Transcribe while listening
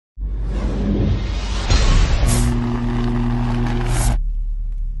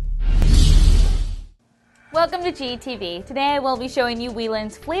Welcome to GTV. Today I will be showing you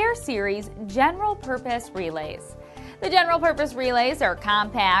Wieland's Flare Series General Purpose Relays. The General Purpose Relays are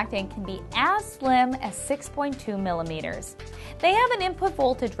compact and can be as slim as 6.2 millimeters. They have an input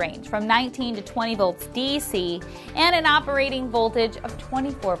voltage range from 19 to 20 volts DC and an operating voltage of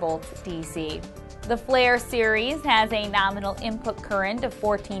 24 volts DC. The Flare Series has a nominal input current of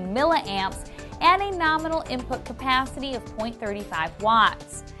 14 milliamps and a nominal input capacity of 0.35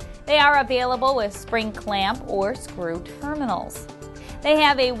 watts. They are available with spring clamp or screw terminals. They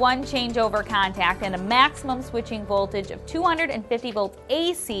have a one changeover contact and a maximum switching voltage of 250 volts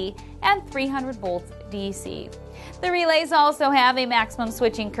AC and 300 volts DC. The relays also have a maximum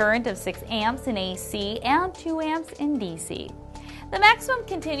switching current of 6 amps in AC and 2 amps in DC. The maximum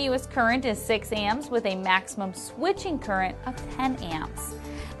continuous current is 6 amps with a maximum switching current of 10 amps.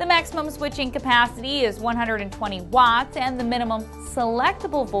 The maximum switching capacity is 120 watts and the minimum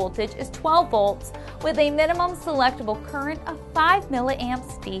selectable voltage is 12 volts with a minimum selectable current of 5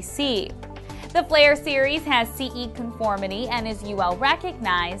 milliamps DC. The Flare Series has CE conformity and is UL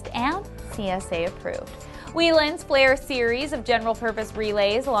recognized and CSA approved. Wieland's Flare Series of general purpose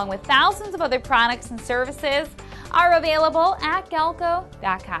relays, along with thousands of other products and services, are available at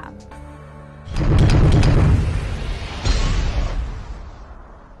galco.com.